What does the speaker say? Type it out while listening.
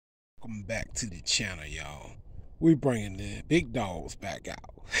welcome back to the channel, y'all. We bringing the big dogs back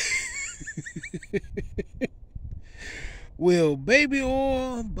out. Will baby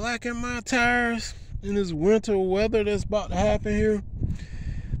oil blacken my tires in this winter weather that's about to happen here?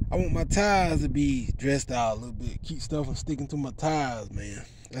 I want my tires to be dressed out a little bit, keep stuff from sticking to my tires, man.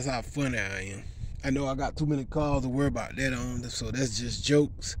 That's how funny I am. I know I got too many cars to worry about that on, so that's just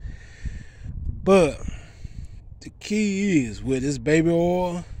jokes. But the key is, will this baby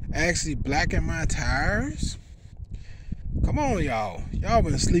oil actually blacken my tires? Come on, y'all. Y'all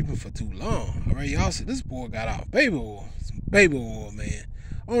been sleeping for too long. All right, y'all see this boy got out baby oil. Some baby oil, man.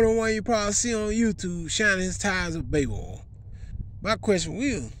 Only one you probably see on YouTube shining his tires with baby oil. My question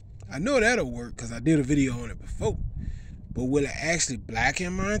will, I know that'll work because I did a video on it before, but will it actually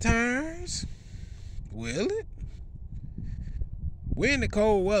blacken my tires? Will it? We're in the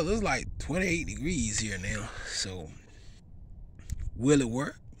cold weather. It's like 28 degrees here now. So, will it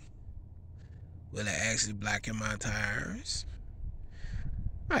work? Will it actually blacken my tires?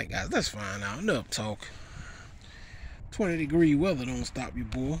 Alright, guys, let's find out. Enough talk. 20-degree weather don't stop you,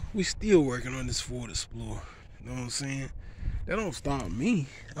 boy. We still working on this Ford Explorer. You know what I'm saying? That don't stop me.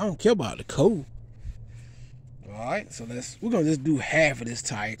 I don't care about the cold. Alright, so we're gonna just do half of this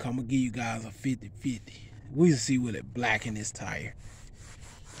tire. I'm gonna give you guys a 50-50. We'll see will it blacken this tire.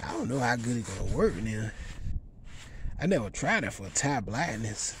 I don't know how good it's gonna work now. I never tried it for tire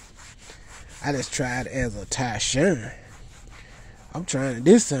blackness. I just tried it as a tire shine. I'm trying it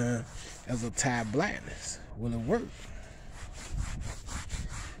this time as a tire blackness. Will it work?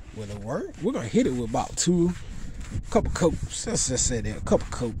 Will it work? We're gonna hit it with about couple coats. Let's just say that, a couple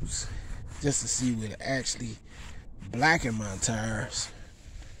coats, just to see will it actually blacken my tires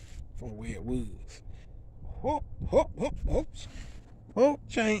from where it was. Hop, hop, hop, hop. Oh,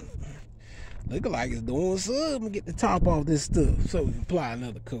 chain. Looking like it's doing something. Get the top off this stuff so we can apply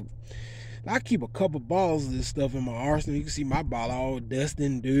another coat. I keep a couple balls of this stuff in my arsenal. You can see my ball all dusty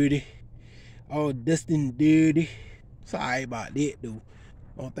and dirty. All dusty and dirty. Sorry about that, though.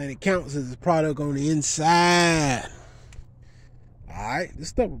 Only thing that counts is the product on the inside. Alright, this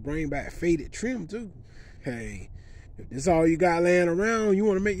stuff will bring back faded trim, too. Hey, if this all you got laying around, you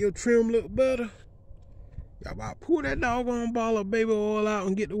want to make your trim look better, y'all about to pull that doggone ball of baby oil out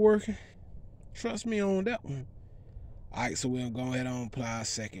and get to working. Trust me on that one. Alright, so we'll go ahead and apply a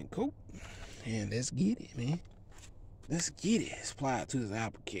second coat. And let's get it, man. Let's get it. Let's apply it to this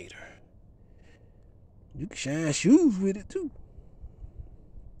applicator. You can shine shoes with it, too.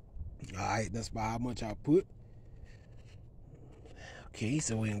 Alright, that's about how much I put. Okay,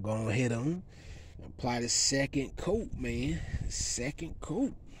 so we're going to go ahead and apply the second coat, man. Second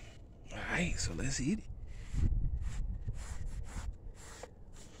coat. Alright, so let's hit it.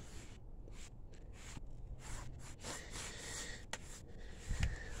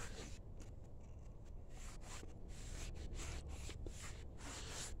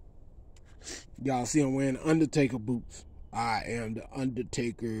 Y'all see I'm wearing Undertaker boots. I am the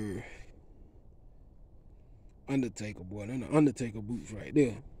Undertaker. Undertaker, boy. Them the Undertaker boots right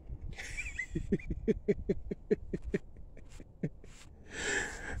there.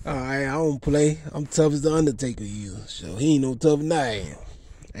 Alright, I don't play. I'm tough as the Undertaker is. So he ain't no tough than I am.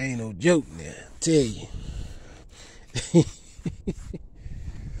 I ain't no joke now. Tell you.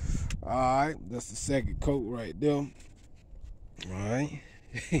 Alright, that's the second coat right there. Alright.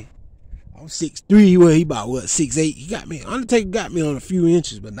 I'm 6'3", well, he about, what, 6'8". He got me, Undertaker got me on a few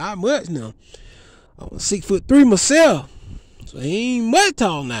inches, but not much now. I'm 6'3" myself, so he ain't much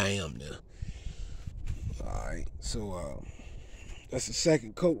taller than I am now. Alright, so, that's the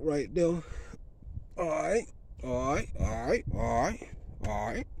second coat right there. Alright.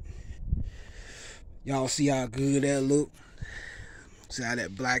 Y'all see how good that look? See how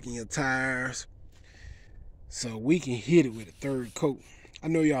that blacken your tires? So we can hit it with a third coat. I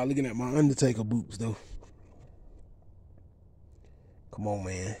know y'all looking at my Undertaker boots, though. Come on,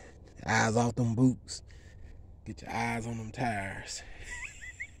 man. Eyes off them boots. Get your eyes on them tires.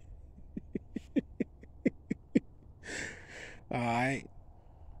 Alright.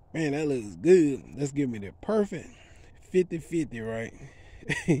 Man, that looks good. Let's give me the perfect 50-50, right?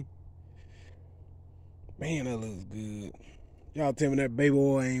 Man, that looks good. Y'all tell me that baby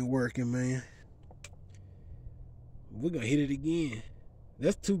oil ain't working, man. We're going to hit it again.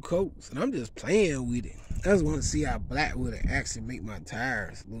 That's 2 coats, and I'm just playing with it. I just want to see how black would it actually make my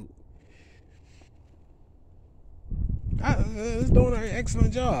tires look. It's doing an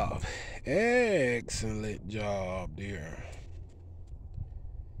excellent job. Excellent job there.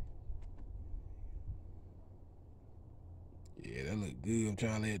 Yeah, that look good. I'm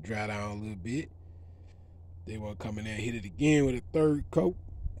trying to let it dry down a little bit. They want to come in there and hit it again with a third coat.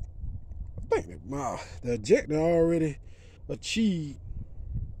 think the ejector already achieved.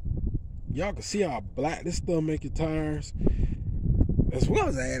 Y'all can see how black this stuff make your tires, as well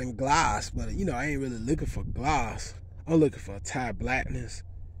as adding gloss. But you know, I ain't really looking for gloss. I'm looking for tire blackness.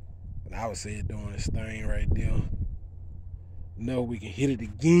 And I would say it's doing this thing right there. No, we can hit it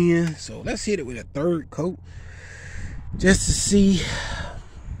again. So let's hit it with a third coat, just to see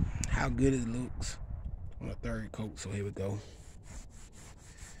how good it looks on a third coat. So here we go.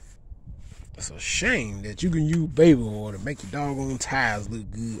 It's a shame that you can use baby oil to make your doggone tires look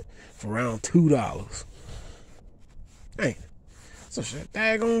good for around $2. Hey, it's a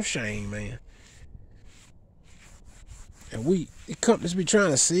daggone shame, man. And the companies be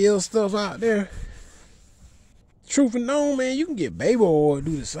trying to sell stuff out there. Truth and known, man, you can get baby oil to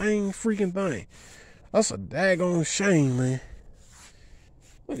do the same freaking thing. That's a daggone shame, man.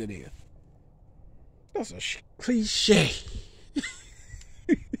 Look at this. That's a cliche.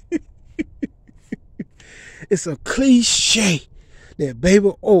 It's a cliche that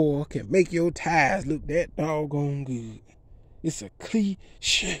baby oil can make your tires look that doggone good. It's a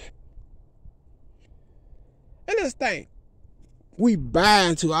cliche. And let's think. We buy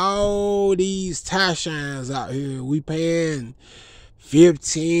into all these tire shines out here. We paying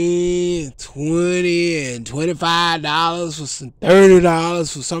 $15, $20, and $25 for some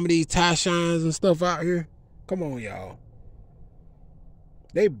 $30 for some of these tire shines and stuff out here. Come on, y'all.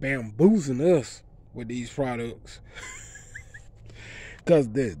 They bamboozling us with these products. Because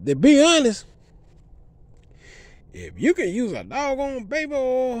to be honest, if you can use a doggone baby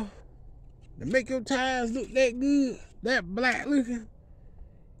oil to make your tires look that good, that black looking,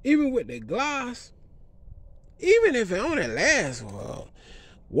 even with the gloss, even if it only lasts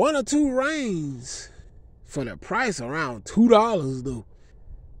one or two rains for the price around $2 though,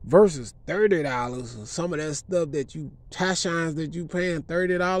 versus $30 or some of that stuff that you tie shines that you paying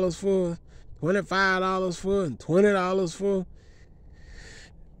 $30 for, $25 for, and $20 for.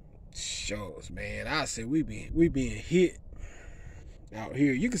 Shucks, man, I say we being hit out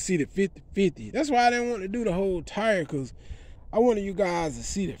here. You can see the 50-50. That's why I didn't want to do the whole tire, because I wanted you guys to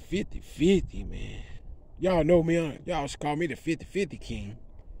see the 50-50, man. Y'all know me, y'all should call me the 50-50 king.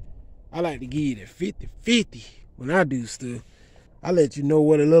 I like to give you the 50-50 when I do stuff. I let you know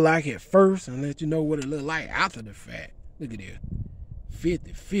what it look like at first and let you know what it look like after the fact. Look at this.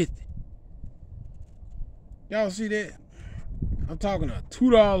 50-50. Y'all see that? I'm talking a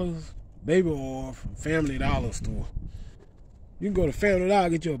 $2 baby oil from Family Dollar store. You can go to Family Dollar,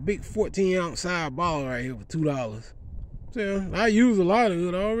 get you a big 14-ounce size bottle right here for $2. See, I use a lot of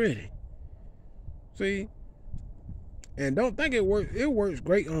it already. See? And don't think it works. It works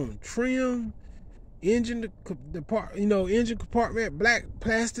great on trim, engine compartment, black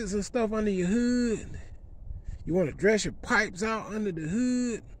plastics and stuff under your hood. You want to dress your pipes out under the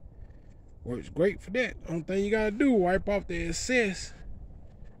hood. Works great for that. Only thing you gotta do, wipe off the excess.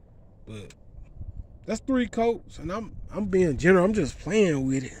 But that's 3 coats, and I'm being general. I'm just playing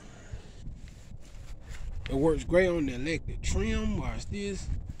with it. It works great on the electric trim. Watch this.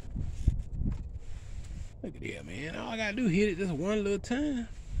 Look at that, man. All I gotta do is hit it just one little time.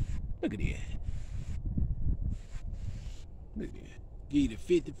 Look at that. Look at that. Give you the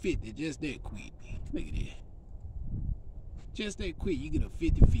 50-50 just that quick. Look at that. Just that quick, you get a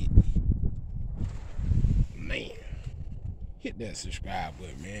 50-50. Man. Hit that subscribe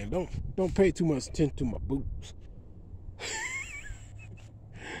button, man. Don't pay too much attention to my boots.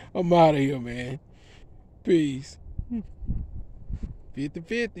 I'm out of here, man. Peace.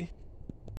 50-50.